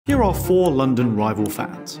Here are 4 London rival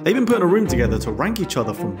fans. They've been put in a room together to rank each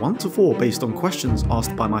other from 1 to 4 based on questions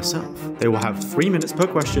asked by myself. They will have 3 minutes per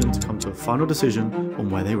question to come to a final decision on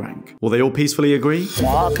where they rank. Will they all peacefully agree?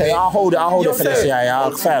 Okay, I'll hold it for this. Yeah,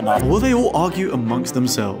 fair enough. Or will they all argue amongst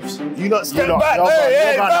themselves? You lot step back.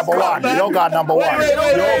 You're going number one. You're going number one.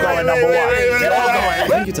 You're going number one.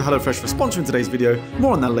 Thank you to HelloFresh for sponsoring today's video.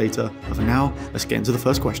 More on that later. But for now, let's get into the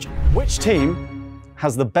first question. Which team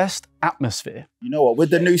has the best atmosphere? You know what? With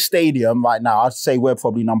the new stadium right now, I'd say we're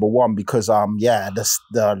probably number one because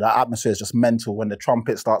the atmosphere is just mental when the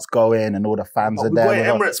trumpet starts going and all the fans are there. We've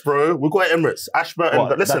got Emirates, bro. We've got Emirates.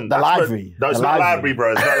 Ashburton. Listen, the library. No, it's not library,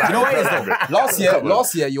 bro. It's not library. You know what it is though?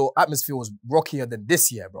 Last year, your atmosphere was rockier than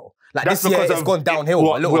this year, bro. Like That's this year, because it's gone downhill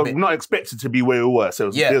a little bit. We're not expected to be where we were. So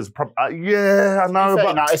Yeah. I know,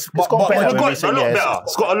 but it's got better. It's got a lot better.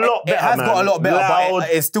 It's got a lot better. It has got a lot better, Loud. but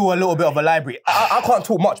it's still a little bit of a library. I can't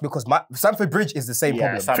talk much because Stamford Bridge is the same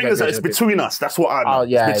problem. The thing is that it's between us. That's what I know.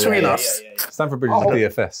 It's between us. Stamford Bridge is a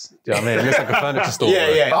DFS. Do you know what I mean? It looks like a furniture store.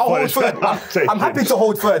 I'll hold third. I'm happy to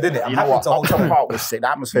hold third, innit? I'm happy to hold Upton third. Park was sick. The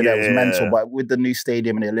atmosphere there was mental, but with the new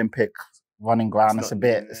stadium and the Olympic running ground, it's a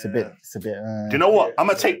bit. Do you know what? I'm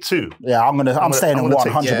gonna take 2. Yeah, I'm staying in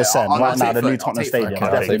 100%. I'll Right now, take the new third. Tottenham I'll take Stadium is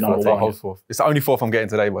third. definitely number one. It's the only 4th I'm getting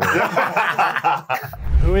today, by the way.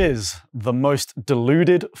 Who is the most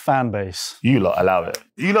deluded fan base? You lot allow it.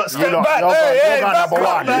 You lot step back. You're going number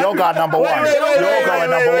one. You're going number one. You're going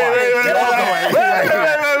number one.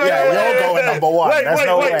 You're going number one. There's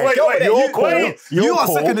no way. You're cool. You are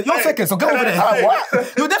second. You're second, so go over there.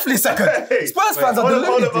 What? You're definitely second. Spurs fans are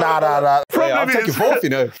deluded. Nah. I'm taking 4th, you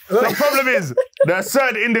know. The problem is, there are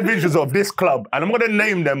certain individuals of this club, and I'm going to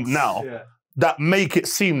name them now, that make it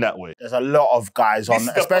seem that way. There's a lot of guys on,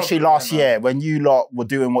 especially last year when you lot were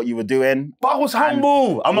doing what you were doing. But I was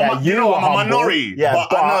humble. I'm a minority. Yeah,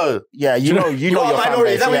 but I know. Yeah, you know your fan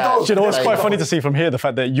base. There we go. Do you know what's quite funny to see from here? The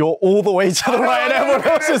fact that you're all the way to the right and everyone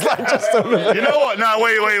else is like just over there. You know what? No,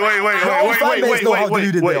 wait.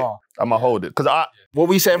 I'm going to hold it. Because What are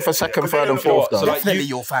we saying for second, third, and fourth, though? So like Definitely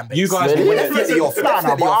your fan base. You guys Really? Definitely your fan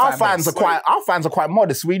But our fans are quite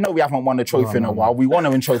modest. We know we haven't won a trophy in a while. We want to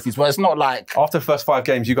win trophies, but it's not like, After the first 5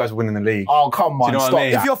 games, you guys were winning the league. oh, come on, know what I stop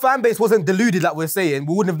mean? that. If your fan base wasn't deluded like we're saying,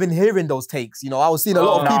 we wouldn't have been hearing those takes. You know, I was seeing a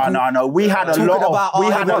lot of people. No. We had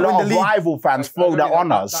a lot of rival fans throw that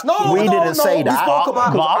on us. We didn't say that. spoke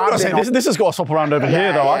about- But I'm gonna say this has got to swap around over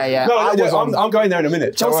here, though. Yeah. I'm going there in a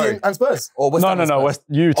minute. Chelsea and Spurs? Or West Ham and No, Spurs?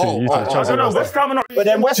 you two. Chelsea and West Ham. But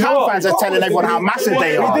then West Ham fans are telling everyone how massive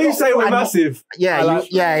they are. We do say we're massive. Yeah. There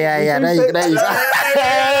you go.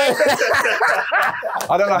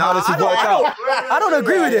 I don't know how this has worked out. I don't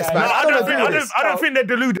agree with this, man. I don't agree with this. I don't think they're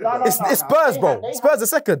deluded. It's Spurs, bro. Spurs are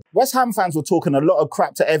second. West Ham fans were talking a lot of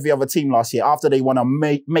crap to every other team last year after they won a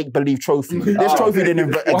make-believe trophy. This trophy didn't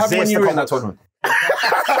exist. What happened when you were in that tournament?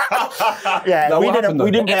 Yeah, we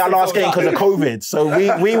didn't play our last game because of COVID. So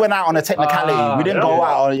we went out on a technicality. We didn't go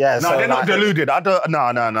out on, No, they're not deluded.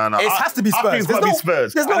 No. It has to be Spurs. I think it's got to be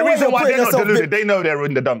Spurs. There's no And the way reason they'll why put they're not yourself deluded, they know they're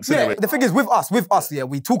in the dumps anyway. The thing is, with us, yeah,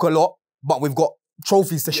 we talk a lot, but we've got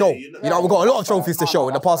trophies to show. You know, we've got a lot of trophies to show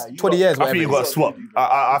in the past 20 years. I think you got to swap.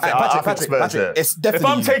 I think Spurs. It's definitely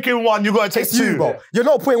If I'm taking one, you got to take it's you, 2. bro. You're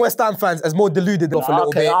not putting West Ham fans as more deluded off a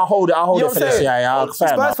little bit. I'll hold it You know for what I'm this. saying? Yeah, fair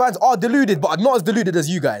Spurs enough. fans are deluded, but not as deluded as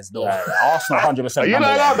you guys, though. Arsenal 100%. You're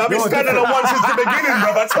not allowed. I've been standing on one since the beginning,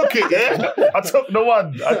 bro. I took it, yeah? I took the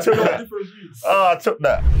one. I took that. I took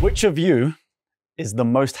that. Which of you is the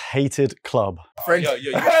most hated club? Hey,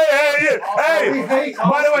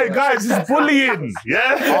 by the way, guys, it's bullying,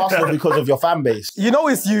 yeah? Arsenal because of your fan base. You know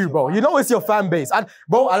it's you, bro. You know it's your fan base. And,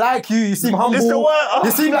 bro, I like you. You seem humble. It's the word.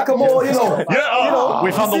 You seem like a more, you know.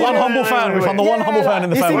 We found the one humble fan. We found the one humble fan in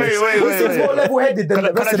the fan base. He seems more level-headed than the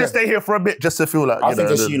Can rest I of just them. stay here for a bit just to feel like, I think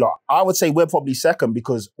it's you lot. I would say we're probably second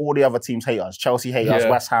because all the other teams hate us. Chelsea hate us.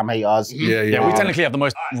 West Ham hate us. Yeah, we technically have the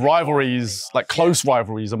most rivalries, like close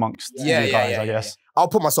rivalries amongst you guys, I guess. I'll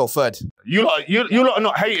put myself third. You lot are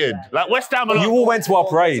not hated. Like West Ham are not. You all went to our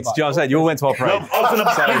parades. Do you know what I'm saying? You all went to our No, parade. I was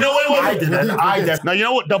gonna say, I didn't. Now, you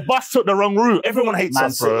know what? The bus took the wrong route. Everyone hates Man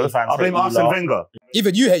us, bro. City fans I blame hate you Arsene lot. Wenger.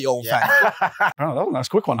 Even you hate your own fan. Oh, that's a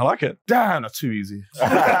quick one. I like it. Damn, that's too easy.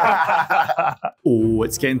 Oh,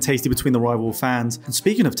 it's getting tasty between the rival fans. And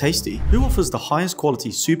speaking of tasty, who offers the highest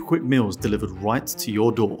quality super quick meals delivered right to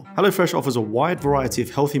your door? HelloFresh offers a wide variety of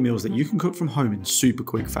healthy meals that you can cook from home in super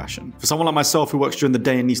quick fashion. For someone like myself who works during the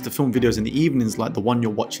day and needs to film videos in the evenings like the one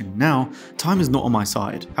you're watching now, time is not on my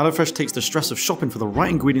side. HelloFresh takes the stress of shopping for the right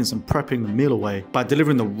ingredients and prepping the meal away by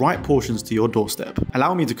delivering the right portions to your doorstep,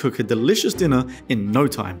 allowing me to cook a delicious dinner in no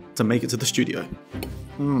time to make it to the studio.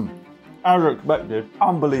 as expected,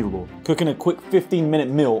 unbelievable. Cooking a quick 15-minute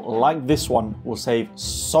meal like this one will save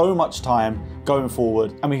so much time going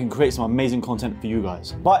forward, and we can create some amazing content for you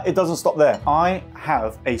guys. But it doesn't stop there. I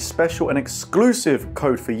have a special and exclusive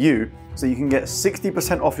code for you so you can get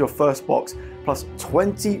 60% off your first box plus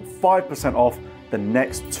 25% off the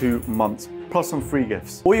next 2 months, plus some free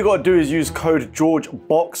gifts. All you gotta do is use code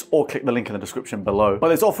GeorgeBox or click the link in the description below. But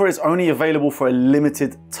this offer is only available for a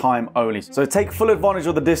limited time only. So take full advantage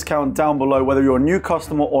of the discount down below, whether you're a new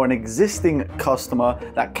customer or an existing customer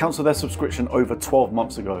that canceled their subscription over 12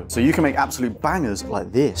 months ago. So you can make absolute bangers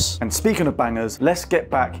like this. And speaking of bangers, let's get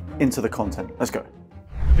back into the content. Let's go.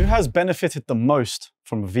 Who has benefited the most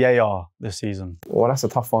from VAR this season? Well, that's a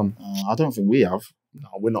tough one. I don't think we have. No,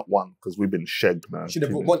 we're not one because we've been shagged, man. Should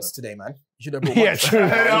have brought once today, man. You should have brought Yeah,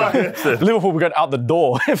 once. true. Liverpool were going out the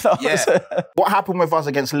door. If that was it. What happened with us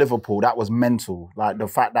against Liverpool, that was mental. Like the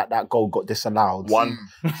fact that that goal got disallowed. One.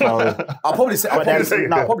 So, I'll probably say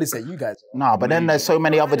you guys. no, but then there's so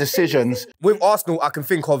many other decisions. With Arsenal, I can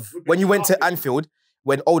think of when you went to Anfield,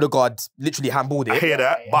 when Odegaard literally handballed it. I hear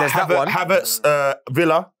that. But There's that one. Havertz,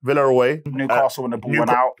 Villa away. Newcastle when the ball went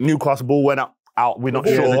out. Newcastle ball went out. We're not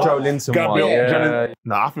sure. The Joe Linton one. Yeah.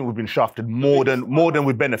 No, I think we've been shafted more than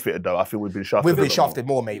we've benefited though. I think we've been shafted. We've been shafted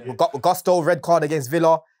more, mate. We've got Gusto, red card against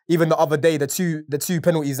Villa. Even the other day, the two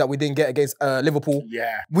penalties that we didn't get against Liverpool.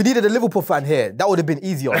 Yeah. We needed a Liverpool fan here. That would have been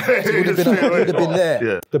easier. It would have been there.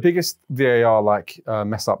 Yeah. The biggest VAR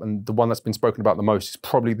mess up, and the one that's been spoken about the most, is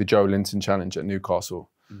probably the Joe Linton challenge at Newcastle.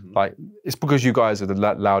 Like, it's because you guys are the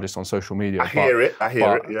loudest on social media. I hear it.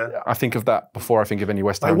 Yeah. I think of that before I think of any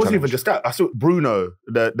West Ham. It wasn't even challenge. just that. I saw Bruno.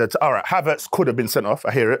 All right, Havertz could have been sent off.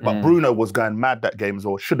 I hear it, but Bruno was going mad that game as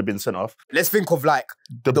well. Should have been sent off. Let's think of like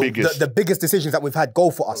The biggest decisions that we've had go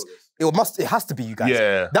for us. It has to be you guys.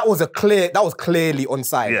 Yeah. That was clearly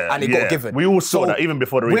onside, and it got given. We all saw that even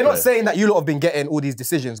before the replay. We're not saying that you lot have been getting all these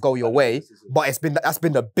decisions go your way, but that's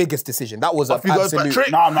been the biggest decision. That was an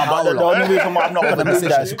absolute. No, but the only reason why I'm not going to move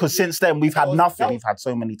that is because since then we've had nothing. We've had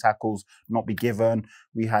so many tackles not be given.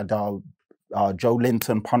 We had Joe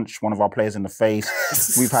Linton punch one of our players in the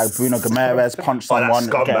face. We've had Bruno Gomes punch someone,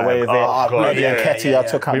 get away with it. Eddie Nketiah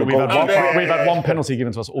took out the goal. We've had one penalty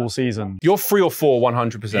given to us all season. You're 3 or 4,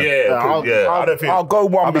 100%. I don't think I'll go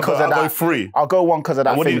one because of that. I'll go 3. I'll go one because of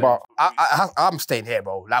that thing, but I'm staying here,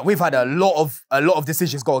 bro. Like we've had a lot of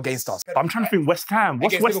decisions go against us. I'm trying to think West Ham.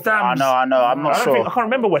 What's West Ham? I know. I'm not sure. I can't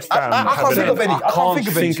remember West Ham. I can't think of any. I can't think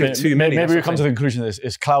of any. too many. Maybe we come to the conclusion that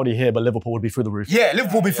it's cloudy here, but Liverpool would be through the roof. Yeah,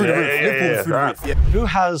 Liverpool be through the roof. Liverpool be through the roof. Yeah. Who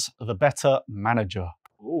has the better manager?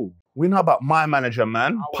 Ooh. We know about my manager,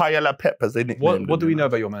 man. Paella Peppers, they nicknamed him. What do we know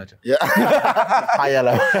about your manager? Yeah. Hi,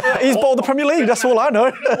 hello. He's bought the Premier League, that's all I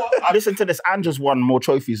know. Listen to this, Andrew's won more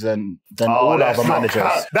trophies than all the other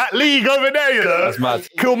managers. That league over there, you know. That's mad.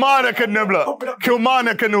 Kilmarnock and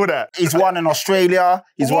Kilmarnock and all that. He's won in Australia,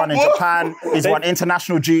 he's won in Japan, he's won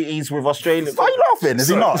international duties with Australia. Why are you laughing? Is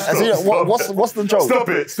he not? What's the joke? Stop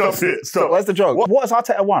it. What's the joke? What has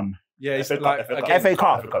Arteta won? Yeah, it's FA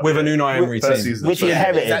Cup. with an Unai Emery team. Which he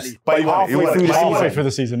inherited. Exactly. But He won it. halfway For the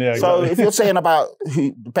season, yeah. So Exactly. if you're saying about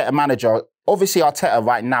who better manager, obviously Arteta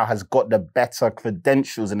right now has got the better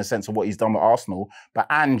credentials in the sense of what he's done with Arsenal, but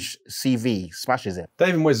Ange CV smashes it.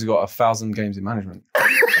 David Moyes has got 1,000 games in management.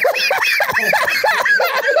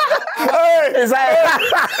 Is that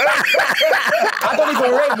I don't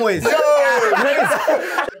even rate Moyes.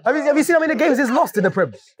 Have you seen how many games he's lost in the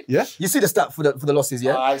Prem? Yeah. You see the stat for the losses,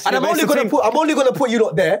 yeah? I see. And I'm only gonna put you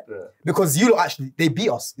lot there because you lot actually they beat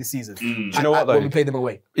us this season. Do you know what though? When we played them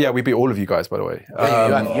away. Yeah, we beat all of you guys, by the way. You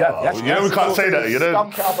know we can't say that, you know.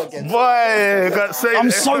 Boy, you can't say I'm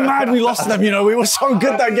that. so mad we lost them, you know. We were so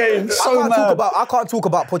good that game. So mad. I can't talk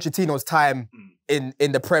about Pochettino's time in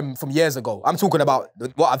the Prem from years ago. I'm talking about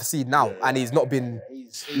what I've seen now, and he's not been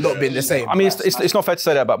the same. I mean, it's not fair to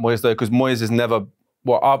say that about Moyes though, because Moyes has never,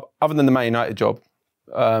 other than the Man United job,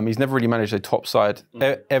 he's never really managed a top side.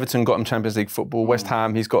 Everton got him Champions League football. West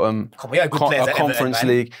Ham, he's got him We had good players a at Conference Everton,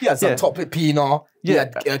 man. League. He had some top Pina. He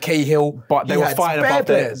had Cahill. But they were fighting above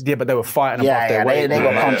their, but they were fighting above their weight. they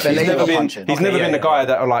got punched. He's never been the guy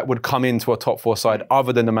that would come into a top 4 side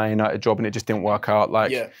other than the Man United job, and it just didn't work out.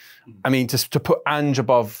 I mean, to put Ange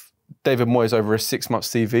above David Moyes over a 6-month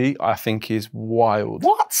CV, I think is wild.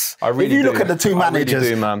 What? I really If you do. look at the two managers, I really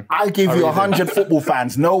do, man. I give you 100 football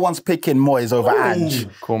fans. No one's picking Moyes over Ange.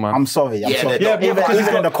 Cool, man. I'm sorry. I'm sorry. Yeah, because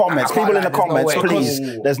even in the comments, people in the comments, please.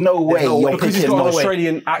 There's no way you're Because he's picking got an Moyes.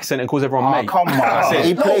 Australian accent and calls everyone mate. Come on. it.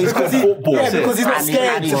 He plays good football. Yeah, because he's not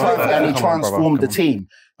scared. And he transformed the team.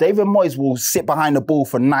 David Moyes will sit behind the ball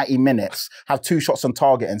for 90 minutes, have 2 shots on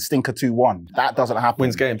target and stink a 2-1. That doesn't happen.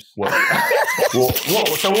 Wins games.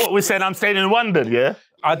 So what we're saying, I'm staying in London, yeah?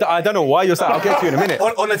 I don't know why you're saying. I'll get to you in a minute.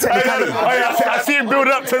 On the technicality. I see him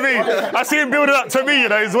building up to me. I see him building up to me, you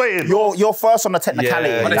know, he's waiting. You're first on the technicality.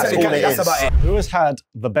 Yeah, That's all it is. That's about it. Who has had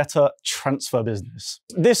the better transfer business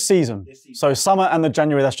this season? So summer and the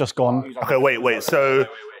January that's just gone. Okay, wait. So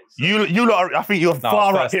you lot, I think you're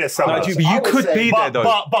far up here somewhere. No, you could be there though.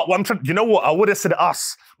 But I'm trying, you know what? I would have said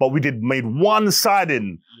us, but we made one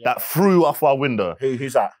signing that threw off our window.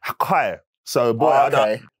 Who's that? Kai. So, boy,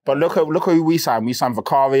 Okay. But look who we signed. We signed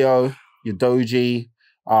Vicario, Udoji.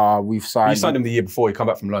 We've signed. You signed him the year before he come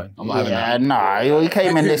back from loan. I'm not having that. Nah, he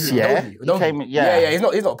came in this year. He came in, Yeah, he's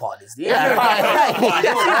not a part of this. Yeah.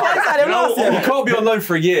 You can't be on loan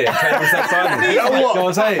for a year. You know what? what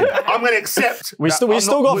I'm saying? I'm going to accept. We still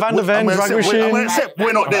got Van der Ven, I'm going to Dragusin. accept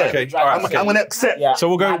we're not there. Okay, all right, I'm going to accept. Yeah. So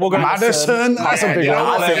we'll go. Madison, that's a big you know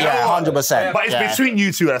one. what? I think, 100%. But it's between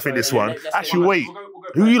you two, I think, this one. Actually, wait.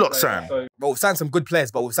 Who you lot signed? Well, we've signed some good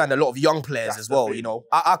players, but we've signed a lot of young players as well, you know.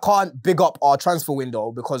 I can't big up our transfer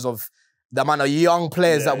window because of the amount of young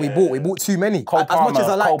players that we bought. We bought too many. Cole as much as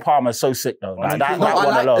I like. Cole Palmer's so sick though. That No, one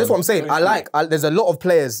alone. that's what I'm saying. There's a lot of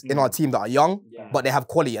players in our team that are young, but they have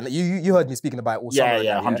quality. And you heard me speaking about it all summer.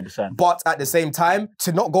 Yeah, 100%. But at the same time,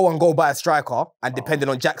 to not go buy a striker and depending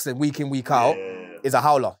on Jackson week in, week out is a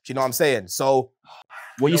howler. Do you know what I'm saying? So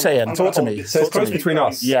What are you saying? Talk to me. So it's close between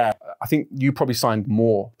us. Yeah. I think you probably signed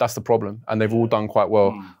more. That's the problem. And they've all done quite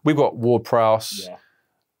well. We've got Ward-Prowse,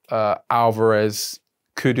 Alvarez,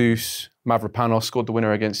 Kudus, Mavropanos scored the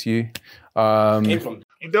winner against you. There's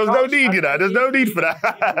no need, you know. There's no need for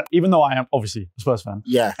that. Even though I am obviously a Spurs fan,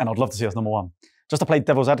 Yeah. and I'd love to see us number one, just to play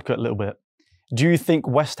devil's advocate a little bit, do you think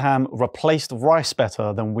West Ham replaced Rice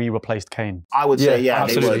better than we replaced Kane? I would say, yeah, they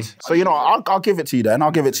absolutely. would. So, you know, I'll give it to you then.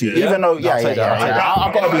 I'll give it to you. Yeah. Even though, I'll take that.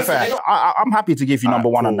 I've got to be fair. I'm happy to give you number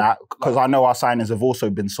one on that because I know our signings have also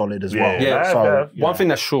been solid as well. Yeah. So, One thing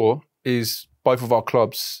that's sure is both of our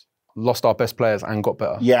clubs lost our best players and got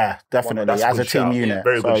better. yeah, definitely. That's a As a good team shout. unit.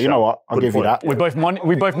 Very So, good you know shout. what? I'll Good give you point. that.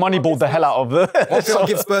 We both moneyballed the hell out of the. one thing I'll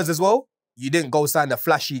give Spurs as well, you didn't go sign the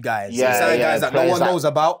flashy guys. Yeah, you signed yeah, guys that no players one that- knows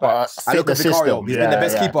about. but I look fit at the Vicario. system. He's been the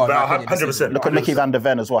best keeper. in my opinion, this season. 100%. Look at Mickey Van der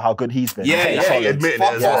Ven as well, how good he's been. Yeah, He's yeah, solid. Admit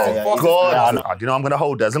Fast, it. fast, yeah. fast. God, you know, I'm going to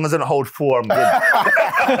hold that. As long as I don't hold 4, I'm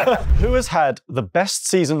good. Who has had the best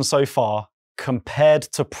season so far compared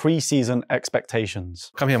to pre-season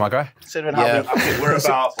expectations? Come here, my guy. Considering how we, We're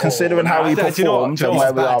about... considering how we Do you know what? performed and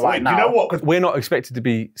where we are right now. You know what? 'Cause We're not expected to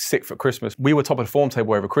be sick for Christmas. We were top of the form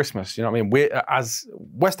table over Christmas. You know what I mean? We're, as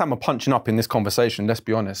West Ham are punching up in this conversation, let's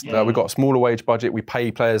be honest. We've got a smaller wage budget. We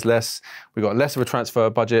pay players less. We've got less of a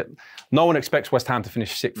transfer budget. No one expects West Ham to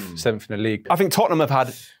finish 6th, 7th in the league. I think Tottenham have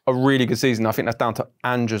had a really good season. I think that's down to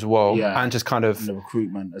Ange as well. Yeah. Ange just kind of... And the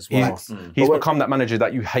recruitment as well. He's become that manager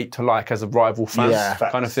that you hate to like as a rival fan, Yeah.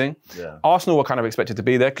 kind of thing. Yeah. Arsenal were kind of expected to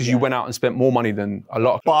be there because you went out and spent more money than a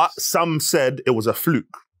lot of But some said it was a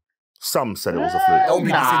fluke. Some said it was a fluke. Don't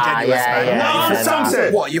be Nah, disingenuous, yeah, man. yeah, No, yeah, some nah.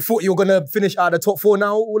 said. What, you thought you were going to finish out of the top 4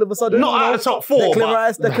 now all of a sudden? Not out of the top 4, Declan but...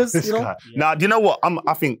 Rice, Deckers, you know? Now, do you know what?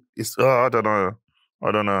 I think it's... I don't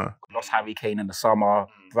know. Lost Harry Kane in the summer,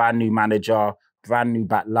 brand new manager, brand new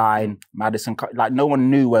back line, Madison, like no one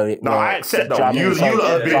knew where it was. No, I accept Do you know that. what I You mean? So, lot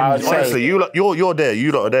have been... so I would say- Honestly, you're there.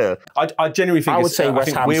 You lot are there. I genuinely think I would say I West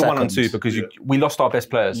think Ham we're 1 and second. 2 because we lost our best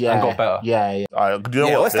players and got better. Yeah. All right, do you know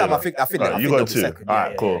Yeah, what? West Ham, There, I think All right, I you think got they'll be 2. second. All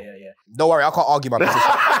right, cool. Don't worry, I can't argue my position.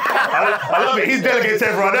 I love it. He's delegated to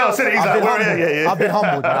everyone else. Isn't he? He's like, I've been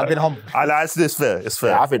humbled, man. I've been humbled. It's fair. It's fair.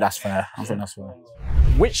 Yeah, I think that's fair.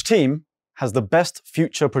 Which team has the best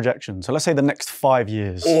future projection? So let's say the next 5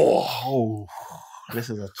 years. Oh. This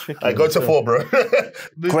is a tricky Hey, go to 4, bro.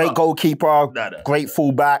 Great goalkeeper, No. great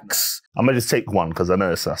fullbacks. I'm going to just take one because I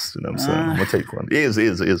know it's us. You know what I'm saying? I'm going to take one. It is.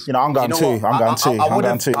 You know, I'm going two. I'm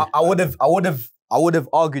going two. I would have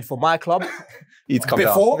argued for my club He's come down.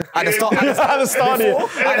 before at the start. At the start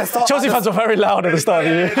of the Chelsea fans were very loud at the start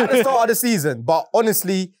of the year. At the start of the season, but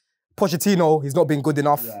honestly, Pochettino, he's not been good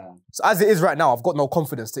enough. So as it is right now, I've got no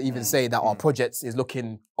confidence to even say that our project is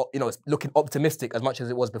looking, it's looking optimistic as much as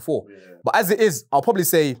it was before. But as it is, I'll probably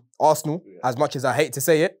say Arsenal, as much as I hate to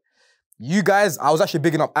say it. You guys, I was actually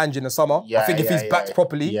bigging up Ange in the summer. I think if he's backed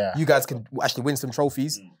properly, you guys can actually win some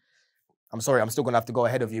trophies. I'm sorry, I'm still going to have to go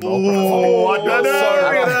ahead of you, bro. Oh, I don't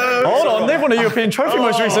know. Hold on, they've won a European trophy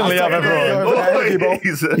most recently, have everyone.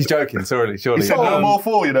 He's joking, surely. He said no more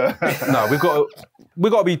 4, you know. No, we've got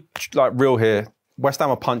to be like real here. West Ham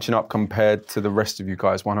are punching up compared to the rest of you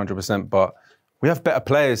guys, 100%. But we have better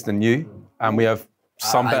players than you, and we have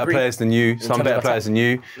some better players than you, some better players than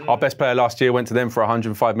you. Our best player last year went to them for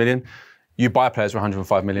 105 million. You buy players for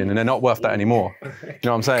 105 million, and they're not worth that anymore. You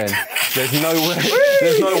know what I'm saying? There's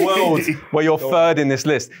no world where you're third in this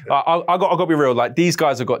list. I got to be real. Like, these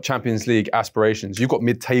guys have got Champions League aspirations. You've got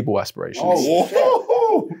mid-table aspirations.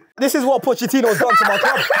 This is what Pochettino's done to my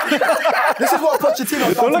club. This is what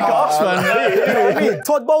Pochettino's done to my club. You know what I mean?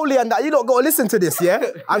 Todd Bowley and that, you don't got to listen to this, yeah?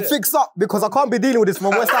 I'm fixed up because I can't be dealing with this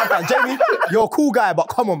from West Ham fan. Jamie, you're a cool guy, but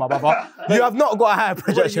come on, my brother. You have not got a higher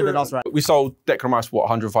projection than us, right? We sold Declan Rice, what,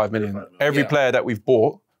 105 million? Every player that we've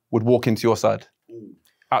bought would walk into your side.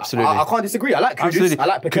 Absolutely. I can't disagree. I like Kudus. Absolutely. I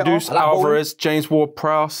like Paqueta. Kudus, I like Alvarez, James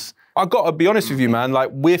Ward-Prowse. I got to be honest with you, man. Like,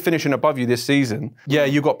 we're finishing above you this season. Yeah,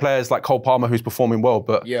 you got players like Cole Palmer who's performing well,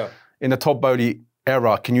 but in the Todd Bowley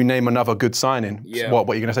era, can you name another good signing? Yeah. What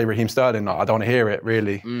are you going to say, Raheem Sterling? No, I don't want to hear it,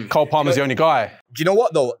 really. Cole Palmer's the only guy. Do you know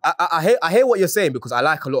what, though? I hear what you're saying because I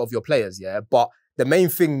like a lot of your players, yeah? But the main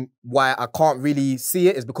thing why I can't really see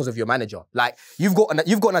it is because of your manager. Like, you've got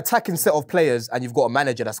an attacking set of players and you've got a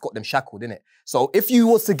manager that's got them shackled, innit? So if you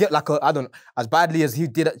was to get like as badly as he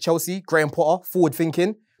did at Chelsea, Graham Potter, forward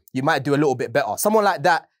thinking, you might do a little bit better. Someone like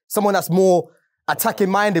that, someone that's more attacking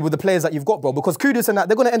minded with the players that you've got, bro. Because Kudus and that,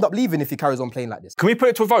 they're going to end up leaving if he carries on playing like this. Can we put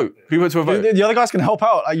it to a vote? Can we put it to a vote? The other guys can help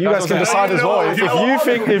out. You guys can decide as well. If you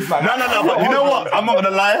think... No, but you know what? I'm not going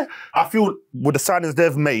to lie. I feel with the signings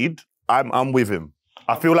they've made, I'm with him.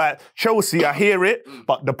 I feel like Chelsea, I hear it,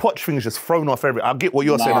 but the Poch thing is just thrown off everything. I get what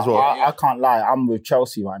you're saying as well. I can't lie. I'm with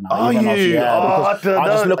Chelsea right now. Are you? I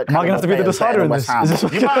just look. Am I going to have to be the decider in this?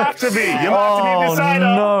 You might have to be. You might have to be the decider.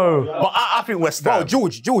 No. But I think West Ham. Bro,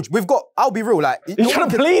 George, we've got, I'll be real, like... You're trying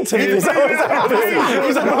to plead to me.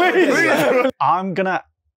 I'm going to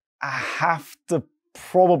have to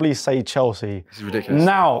probably say Chelsea. This is ridiculous.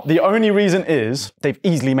 Now, the only reason is they've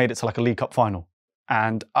easily made it to like a League Cup final.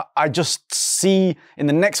 And I just see in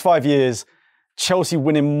the next 5 years, Chelsea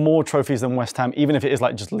winning more trophies than West Ham, even if it is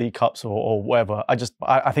like just League Cups or whatever. I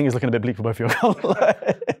think it's looking a bit bleak for both of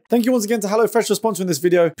you. Thank you once again to HelloFresh for sponsoring this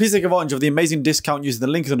video. Please take advantage of the amazing discount using the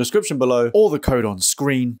link in the description below or the code on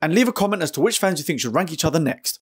screen. And leave a comment as to which fans you think should rank each other next.